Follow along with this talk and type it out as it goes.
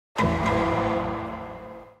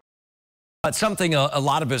It's something a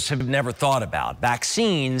lot of us have never thought about.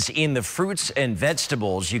 Vaccines in the fruits and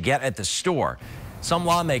vegetables you get at the store. Some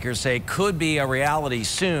lawmakers say it could be a reality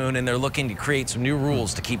soon, and they're looking to create some new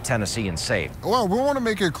rules to keep Tennesseans safe. Well, we want to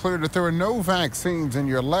make it clear that there are no vaccines in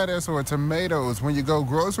your lettuce or tomatoes when you go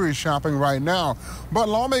grocery shopping right now. But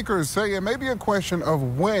lawmakers say it may be a question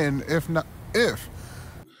of when, if not if.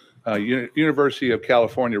 University of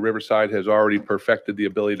California, Riverside has already perfected the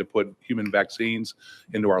ability to put human vaccines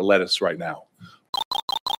into our lettuce right now.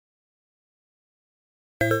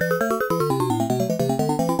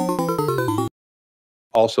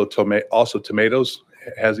 Also, tomatoes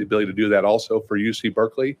has the ability to do that also for UC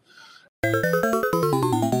Berkeley.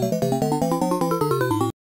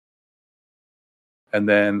 And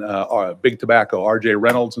then Big Tobacco, RJ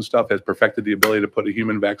Reynolds and stuff has perfected the ability to put a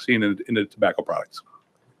human vaccine into tobacco products.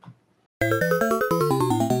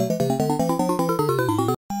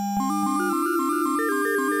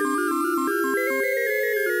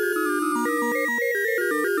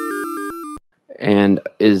 And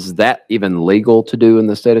is that even legal to do in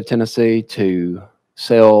the state of Tennessee, to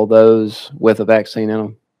sell those with a vaccine in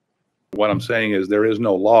them? What I'm saying is there is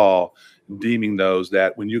no law deeming those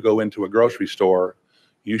that when you go into a grocery store,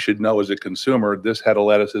 you should know as a consumer, this head of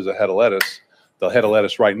lettuce is a head of lettuce. The head of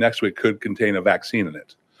lettuce right next to it could contain a vaccine in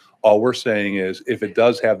it. All we're saying is if it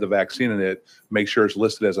does have the vaccine in it, make sure it's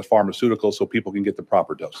listed as a pharmaceutical so people can get the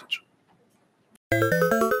proper dosage.